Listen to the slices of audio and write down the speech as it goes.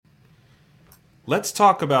let's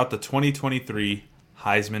talk about the 2023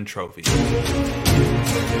 Heisman Trophy.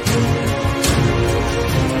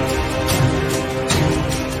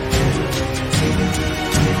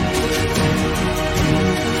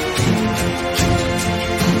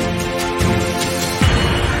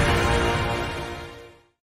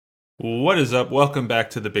 What is up? Welcome back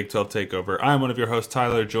to the Big 12 Takeover. I'm one of your hosts,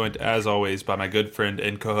 Tyler, joined as always by my good friend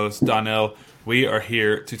and co-host, Donnell. We are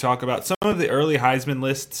here to talk about some of the early Heisman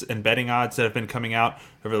lists and betting odds that have been coming out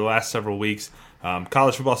over the last several weeks.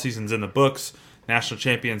 College football season's in the books. National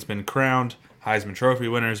champion's been crowned. Heisman Trophy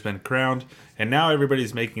winner's been crowned. And now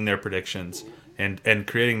everybody's making their predictions and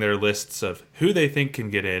creating their lists of who they think can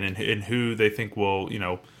get in and who they think will,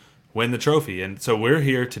 win the trophy. And so we're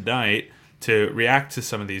here tonight to react to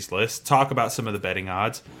some of these lists, talk about some of the betting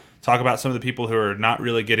odds, talk about some of the people who are not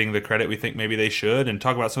really getting the credit we think maybe they should, and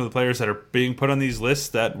talk about some of the players that are being put on these lists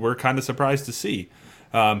that we're kind of surprised to see.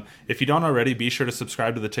 If you don't already, be sure to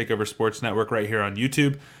subscribe to the Takeover Sports Network right here on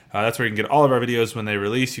YouTube. That's where you can get all of our videos when they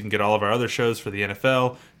release. You can get all of our other shows for the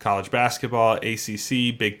NFL, college basketball,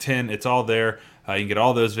 ACC, Big Ten. It's all there. You can get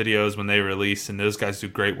all those videos when they release, and those guys do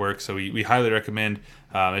great work. So we highly recommend,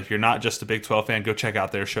 if you're not just a Big 12 fan, go check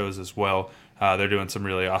out their shows as well. They're doing some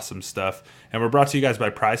really awesome stuff. And we're brought to you guys by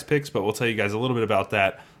Prize Picks, but we'll tell you guys a little bit about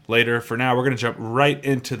that later. For now, we're going to jump right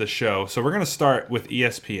into the show. So we're going to start with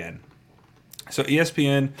ESPN. So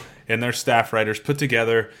ESPN and their staff writers put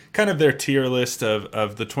together kind of their tier list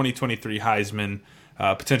of the 2023 Heisman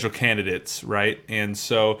potential candidates, right? And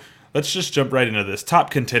so let's just jump right into this. Top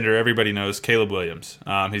contender, everybody knows, Caleb Williams.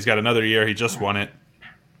 He's got another year. He just won it.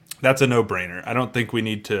 That's a no-brainer. I don't think we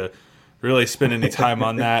need to really spend any time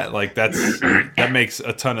on that. Like, that makes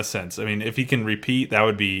a ton of sense. I mean, if he can repeat, that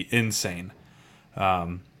would be insane.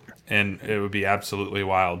 And it would be absolutely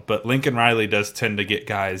wild. But Lincoln Riley does tend to get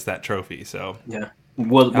guys that trophy. So yeah,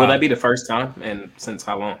 will that be the first time? And since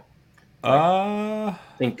how long? I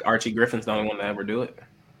think Archie Griffin's the only one to ever do it.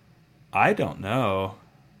 I don't know.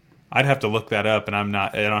 I'd have to look that up, and I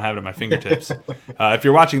don't have it at my fingertips. If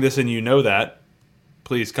you're watching this and you know that,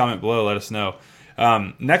 please comment below. Let us know.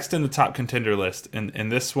 Next in the top contender list, and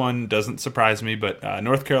this one doesn't surprise me, but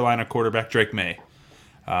North Carolina quarterback Drake May.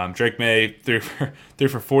 Drake May threw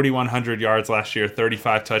for 4,100 yards last year,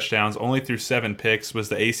 35 touchdowns, only threw 7 picks, was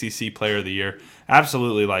the ACC Player of the Year.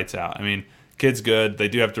 Absolutely lights out. I mean, kid's good. They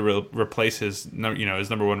do have to replace his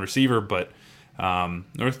number one receiver, but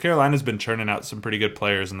North Carolina's been churning out some pretty good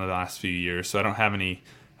players in the last few years, so I don't have any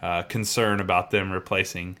concern about them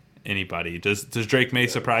replacing anybody. Does Drake May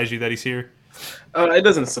surprise you that he's here? It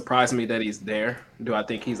doesn't surprise me that he's there. Do I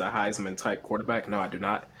think he's a Heisman-type quarterback? No, I do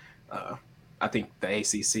not. I think the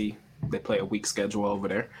ACC, they play a weak schedule over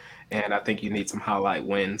there, and I think you need some highlight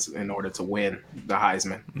wins in order to win the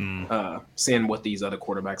Heisman, seeing what these other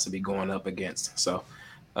quarterbacks will be going up against. So,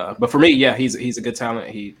 but for me, yeah, he's a good talent.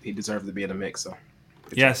 He deserves to be in the mix. So,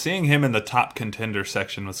 yeah, seeing him in the top contender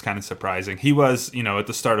section was kind of surprising. He was, at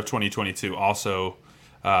the start of 2022 also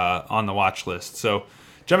on the watch list. So,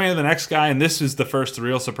 jumping to the next guy, and this is the first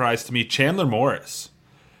real surprise to me, Chandler Morris.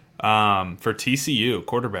 For TCU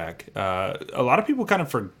quarterback. A lot of people kind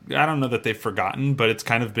of I don't know that they've forgotten, but it's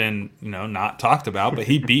kind of been, not talked about, but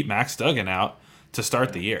he beat Max Duggan out to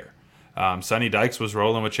start the year. Sonny Dykes was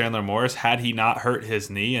rolling with Chandler Morris. Had he not hurt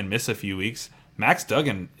his knee and miss a few weeks, Max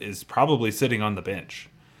Duggan is probably sitting on the bench.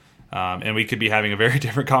 And we could be having a very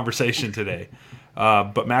different conversation today.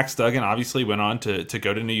 But Max Duggan obviously went on to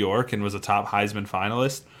go to New York and was a top Heisman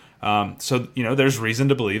finalist. So, there's reason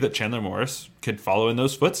to believe that Chandler Morris could follow in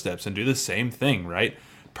those footsteps and do the same thing, right?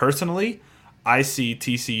 Personally, I see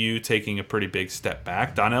TCU taking a pretty big step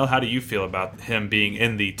back. Donnell, how do you feel about him being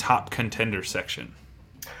in the top contender section?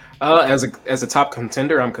 As a top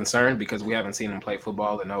contender, I'm concerned because we haven't seen him play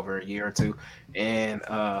football in over a year or two. And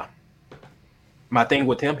my thing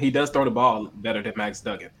with him, he does throw the ball better than Max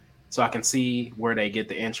Duggan. So I can see where they get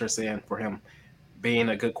the interest in for him being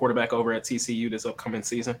a good quarterback over at TCU this upcoming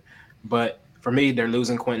season. But for me, they're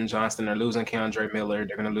losing Quentin Johnston. They're losing Keandre Miller.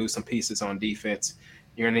 They're going to lose some pieces on defense.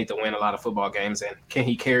 You're going to need to win a lot of football games. And can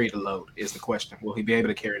he carry the load is the question. Will he be able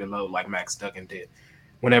to carry the load like Max Duggan did?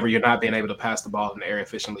 Whenever you're not being able to pass the ball in the air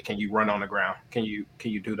efficiently, can you run on the ground? Can you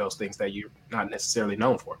do those things that you're not necessarily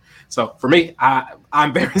known for? So for me,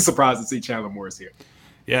 I'm very surprised to see Chandler Morris here.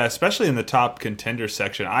 Yeah, especially in the top contender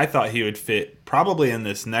section. I thought he would fit probably in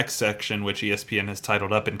this next section, which ESPN has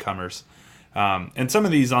titled Up and Comers. And some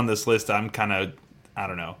of these on this list, I'm kind of, I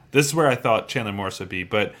don't know. This is where I thought Chandler Morris would be.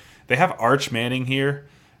 But they have Arch Manning here.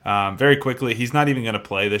 Very quickly, he's not even going to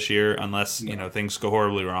play this year unless things go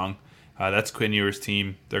horribly wrong. That's Quinn Ewer's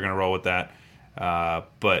team. They're going to roll with that.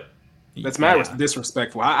 But That's Yeah, mad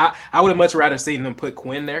disrespectful. I would have much rather seen them put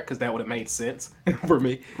Quinn there because that would have made sense for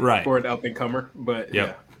me right. for an up and comer. But yeah,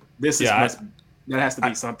 Yep. this is Yeah, must that has to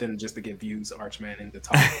be something just to get views, Archman, and to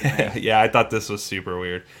talk the name. yeah, I thought this was super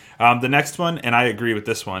weird. The next one, and I agree with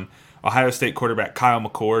this one, Ohio State quarterback Kyle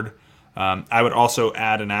McCord. I would also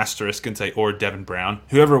add an asterisk and say, or Devin Brown.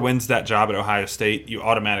 Whoever wins that job at Ohio State, you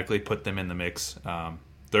automatically put them in the mix.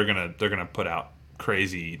 They're gonna put out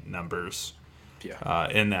crazy numbers Yeah,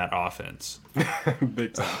 in that offense.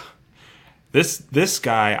 big time. This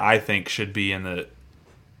guy, I think, should be in the.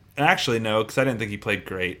 Actually, no, because I didn't think he played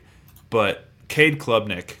great. But Cade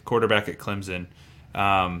Klubnik, quarterback at Clemson,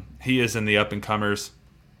 he is in the up and comers.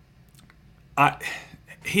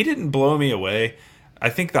 He didn't blow me away. I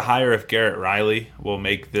think the hire of Garrett Riley will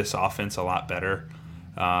make this offense a lot better.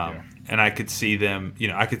 And I could see them,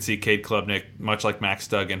 I could see Cade Klubnik, much like Max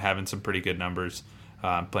Duggan, having some pretty good numbers,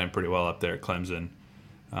 playing pretty well up there at Clemson.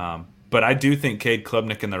 But I do think Cade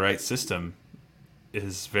Klubnik in the right system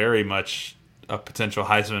is very much a potential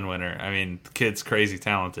Heisman winner. I mean, the kid's crazy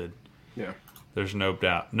talented. Yeah. There's no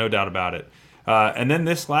doubt about it. And then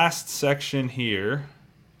this last section here,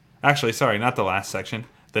 actually, sorry, not the last section.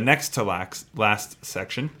 The next to last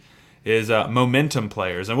section is momentum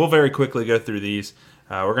players, and we'll very quickly go through these.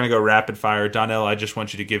 We're going to go rapid fire. Donnell, I just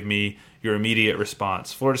want you to give me your immediate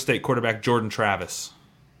response. Florida State quarterback Jordan Travis.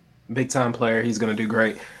 Big time player. He's going to do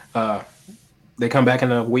great. They come back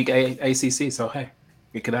in a week ACC, so hey,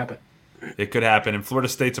 it could happen. It could happen, and Florida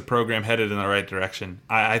State's a program headed in the right direction.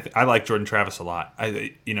 I like Jordan Travis a lot.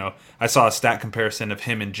 I saw a stat comparison of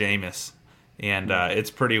him and Jameis, and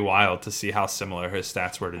it's pretty wild to see how similar his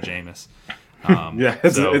stats were to Jameis. Yeah,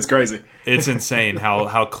 it's crazy. It's insane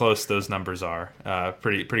how close those numbers are.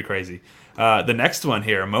 Pretty crazy. The next one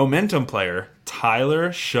here, momentum player Tyler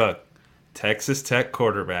Shough, Texas Tech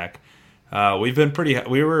quarterback. We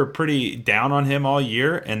were pretty down on him all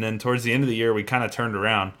year, and then towards the end of the year we kind of turned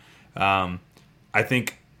around. I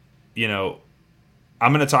think, I'm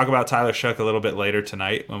going to talk about Tyler Shough a little bit later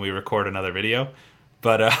tonight when we record another video,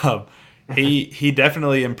 but he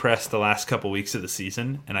definitely impressed the last couple weeks of the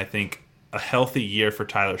season, and I think a healthy year for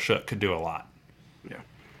Tyler Shough could do a lot. Yeah.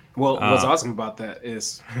 Well, what's awesome about that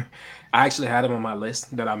is I actually had him on my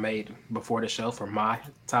list that I made before the show for my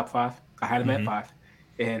top 5. I had him at 5,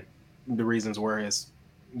 and the reasons were is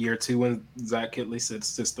year 2 in Zach Kittley's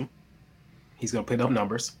system, he's going to put up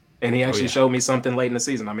numbers. And he actually showed me something late in the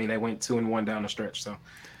season. I mean, they went 2-1 down the stretch. So,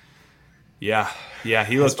 yeah,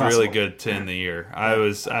 he looked really good to end the year. I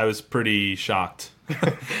was pretty shocked.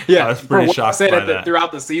 Yeah, I was pretty shocked. I said by that.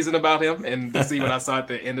 throughout the season about him, and to see what I saw at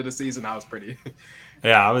the end of the season, I was pretty.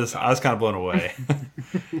 Yeah, I was kind of blown away.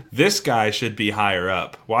 This guy should be higher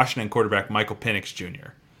up. Washington quarterback Michael Penix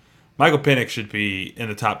Jr. Michael Penix should be in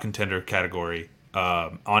the top contender category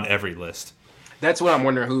on every list. That's what I'm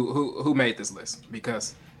wondering who made this list,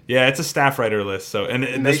 because. Yeah, it's a staff writer list. So,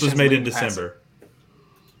 and this was made in December.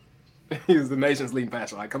 He was the nation's leading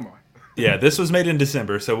passer. Like, come on. Yeah, this was made in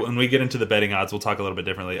December. So when we get into the betting odds, we'll talk a little bit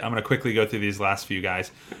differently. I'm going to quickly go through these last few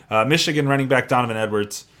guys. Michigan running back Donovan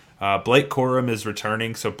Edwards. Blake Corum is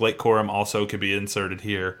returning, so Blake Corum also could be inserted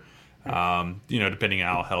here. Depending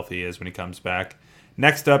on how healthy he is when he comes back.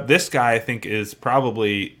 Next up, this guy I think is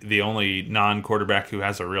probably the only non-quarterback who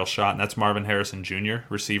has a real shot, and that's Marvin Harrison Jr.,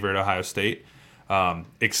 receiver at Ohio State.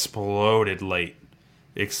 Exploded late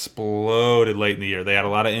in the year. They had a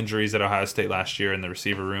lot of injuries at Ohio State last year in the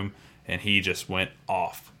receiver room, and he just went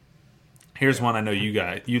off. Here's one I know you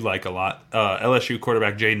like a lot. LSU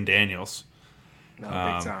quarterback Jaden Daniels. No,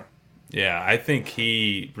 big time. Yeah, I think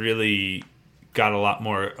he really got a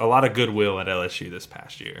lot of goodwill at LSU this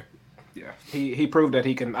past year. Yeah, he proved that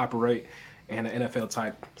he can operate in an NFL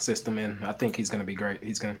type system, and I think he's going to be great.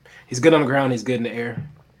 He's good on the ground. He's good in the air.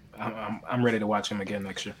 I'm ready to watch him again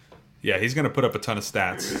next year. Yeah, he's going to put up a ton of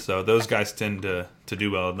stats. So those guys tend to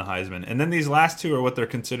do well in the Heisman. And then these last two are what they're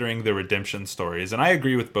considering the redemption stories. And I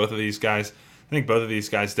agree with both of these guys. I think both of these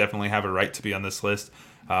guys definitely have a right to be on this list.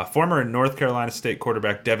 Former North Carolina State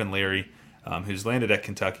quarterback Devin Leary, who's landed at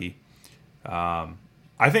Kentucky.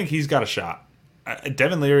 I think he's got a shot.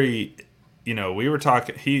 Devin Leary, we were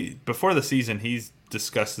talking. Before the season, he's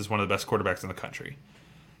discussed as one of the best quarterbacks in the country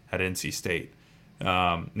at NC State.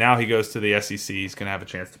 Now he goes to the SEC. He's going to have a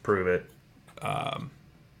chance to prove it.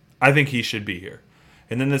 I think he should be here.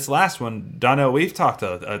 And then this last one, Donnell, we've talked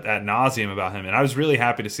ad nauseum about him, and I was really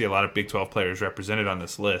happy to see a lot of Big 12 players represented on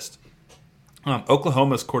this list.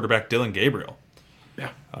 Oklahoma's quarterback Dylan Gabriel.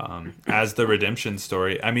 Yeah. As the redemption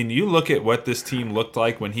story. I mean, you look at what this team looked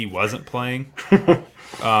like when he wasn't playing, and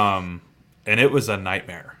it was a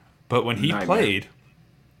nightmare. But when he played,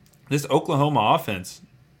 this Oklahoma offense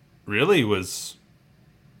really was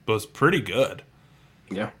pretty good.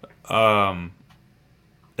 Yeah.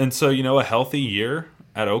 And so, a healthy year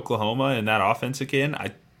at Oklahoma and that offense again,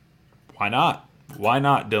 why not? Why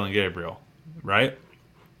not Dylan Gabriel, right?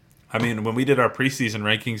 I mean, when we did our preseason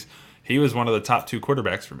rankings, he was one of the top 2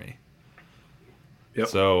 quarterbacks for me. Yep.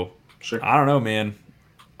 So, Sure. I don't know, man.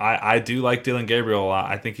 I do like Dylan Gabriel a lot.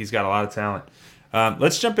 I think he's got a lot of talent.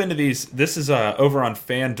 Let's jump into these. This is over on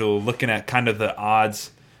FanDuel, looking at kind of the odds.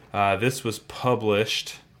 This was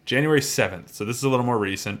published January 7th, so this is a little more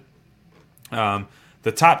recent.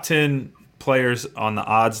 The top 10 players on the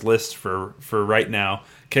odds list for right now: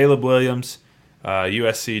 Caleb Williams,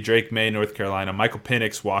 USC; Drake May, North Carolina; Michael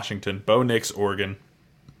Penix, Washington; Bo Nix, Oregon;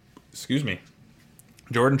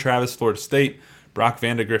 Jordan Travis, Florida State; Brock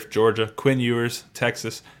Vandegrift, Georgia; Quinn Ewers,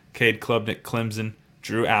 Texas; Cade Klubnik, Clemson;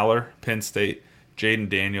 Drew Aller, Penn State; Jaden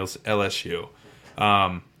Daniels, LSU.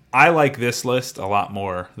 I like this list a lot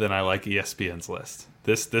more than I like ESPN's list.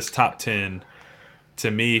 This top 10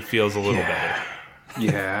 to me feels a little better.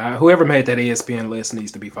 Yeah, whoever made that ESPN list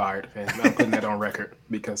needs to be fired. And I'm putting that on record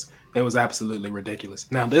because it was absolutely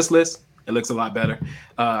ridiculous. Now, this list, it looks a lot better.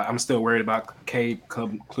 I'm still worried about Cade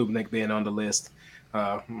Klubnik being on the list.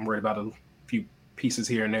 I'm worried about a few pieces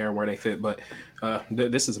here and there where they fit, but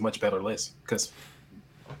this is a much better list because,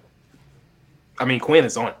 I mean, Quinn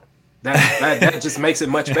is on it. That just makes it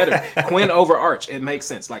much better. Quinn over Arch, it makes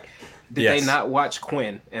sense. Like, did they not watch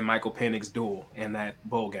Quinn and Michael Penix duel in that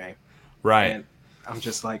bowl game? Right. And I'm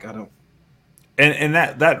just like, I don't. And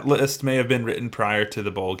that list may have been written prior to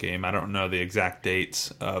the bowl game. I don't know the exact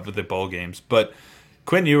dates of the bowl games, but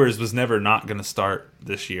Quinn Ewers was never not going to start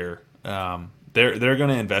this year. They're going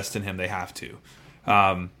to invest in him. They have to.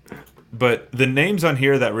 But the names on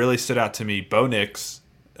here that really stood out to me: Bo Nix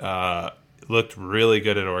looked really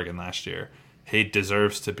good at Oregon last year. He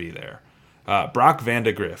deserves to be there. Brock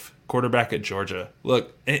Vandegrift, quarterback at Georgia.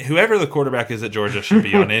 Look, whoever the quarterback is at Georgia should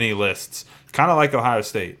be on any lists. Kind of like Ohio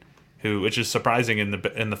State, which is surprising in the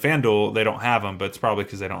FanDuel they don't have them, but it's probably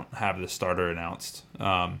because they don't have the starter announced.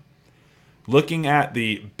 Looking at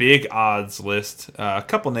the big odds list, a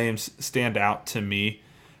couple names stand out to me.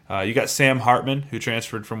 You got Sam Hartman, who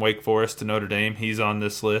transferred from Wake Forest to Notre Dame. He's on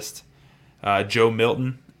this list. Joe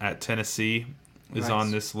Milton at Tennessee is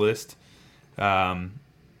on this list.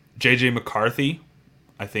 J.J. McCarthy,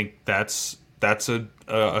 I think that's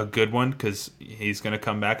a good one because he's going to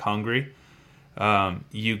come back hungry.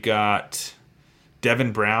 You got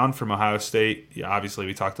Devin Brown from Ohio State. Yeah, obviously,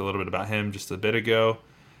 we talked a little bit about him just a bit ago.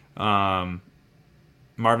 Marvin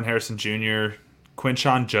Harrison Jr.,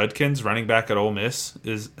 Quinshon Judkins, running back at Ole Miss,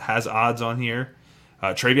 has odds on here.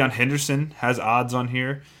 Travion Henderson has odds on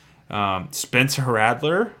here. Spencer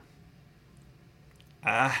Rattler,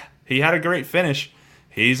 he had a great finish.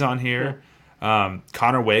 He's on here. Connor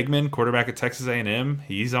Wegman, quarterback at Texas A&M,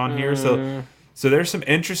 he's on here. So there's some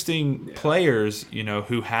interesting players,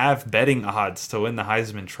 who have betting odds to win the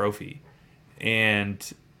Heisman Trophy. And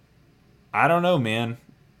I don't know, man.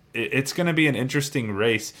 It's going to be an interesting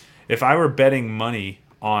race. If I were betting money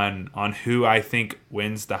on who I think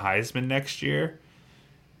wins the Heisman next year,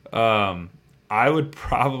 I would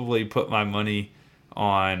probably put my money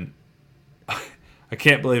on I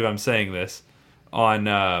can't believe I'm saying this, on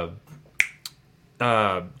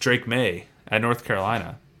Drake May at North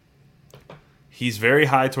Carolina. He's very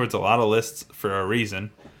high towards a lot of lists for a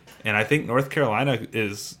reason, and I think North Carolina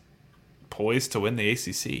is poised to win the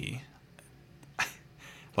ACC.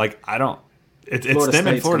 It's them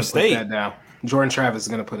and Florida State. Put that down. Jordan Travis is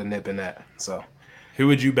going to put a nip in that. So, who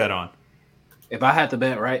would you bet on? If I had to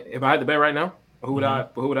bet right now, who would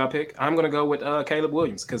I pick? I'm going to go with Caleb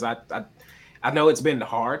Williams because I know it's been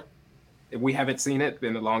hard. We haven't seen it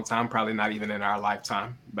in a long time, probably not even in our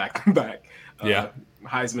lifetime, back to back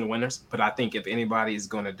Heisman winners. But I think if anybody is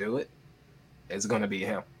going to do it, it's going to be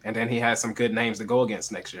him. And then he has some good names to go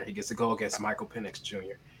against next year. He gets to go against Michael Penix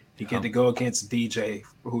Jr. He get to go against DJ,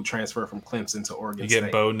 who transferred from Clemson to Oregon State. You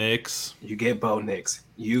get Bo Nix.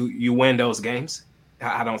 You win those games.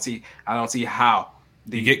 I don't see how.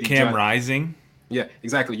 You get Cam Rising. Yeah,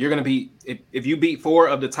 exactly. You're going to beat if you beat 4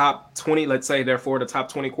 of the top 20. Let's say they're 4 of the top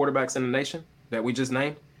 20 quarterbacks in the nation that we just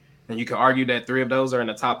named, and you can argue that 3 of those are in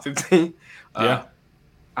the top 15.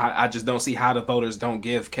 I just don't see how the voters don't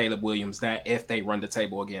give Caleb Williams that if they run the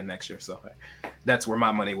table again next year. So that's where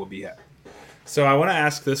my money will be at. So I want to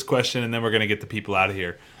ask this question, and then we're going to get the people out of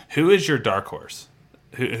here. Who is your dark horse?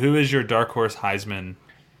 Who is your dark horse Heisman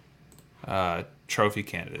trophy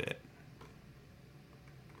candidate?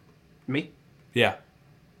 Me? Yeah.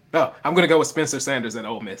 Oh, I'm going to go with Spencer Sanders at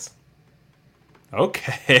Ole Miss.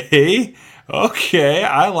 Okay. Okay.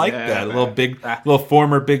 I like Yeah, that. A man. little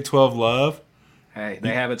former Big 12 love. Hey,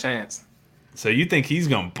 they have a chance. So you think he's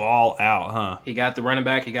going to ball out, huh? He got the running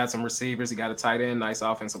back. He got some receivers. He got a tight end. Nice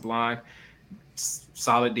offensive line.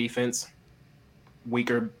 Solid defense.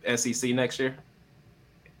 Weaker SEC next year.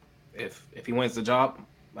 If he wins the job,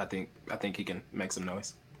 I think he can make some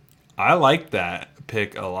noise. I like that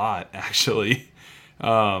pick a lot, actually.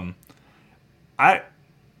 I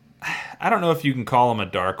don't know if you can call him a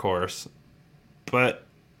dark horse, but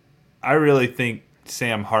I really think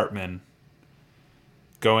Sam Hartman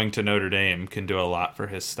going to Notre Dame can do a lot for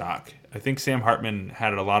his stock. I think Sam Hartman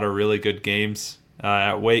had a lot of really good games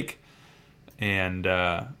at Wake, and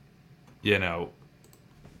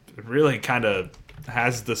really kind of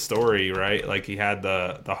has the story, right? Like he had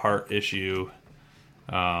the heart issue.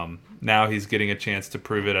 Now he's getting a chance to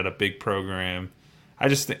prove it at a big program. I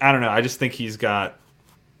don't know. I just think he's got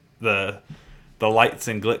the lights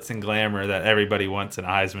and glitz and glamour that everybody wants in a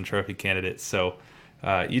Heisman Trophy candidate. So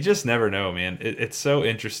you just never know, man. It's so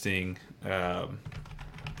interesting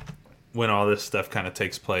when all this stuff kind of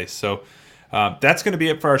takes place. So that's going to be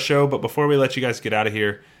it for our show. But before we let you guys get out of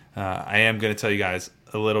here, I am going to tell you guys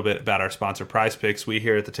a little bit about our sponsor, Prize Picks. We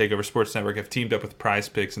here at the Takeover Sports Network have teamed up with Prize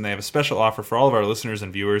Picks, and they have a special offer for all of our listeners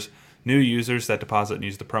and viewers. New users that deposit and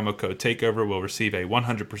use the promo code TAKEOVER will receive a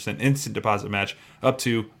 100% instant deposit match up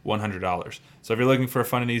to $100. So if you're looking for a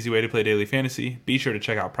fun and easy way to play daily fantasy, be sure to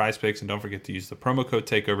check out Prize Picks, and don't forget to use the promo code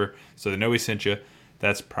TAKEOVER so they know we sent you.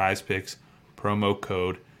 That's Prize Picks, promo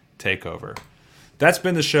code TAKEOVER. That's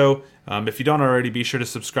been the show. If you don't already, be sure to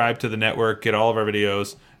subscribe to the network, get all of our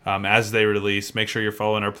videos as they release. Make sure you're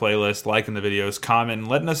following our playlist, liking the videos, commenting,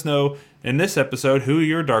 letting us know in this episode who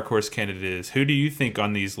your dark horse candidate is. Who do you think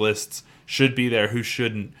on these lists should be there, who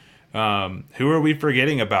shouldn't? Who are we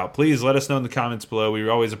forgetting about? Please let us know in the comments below. We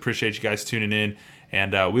always appreciate you guys tuning in,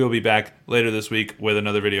 and we will be back later this week with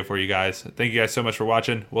another video for you guys. Thank you guys so much for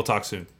watching. We'll talk soon.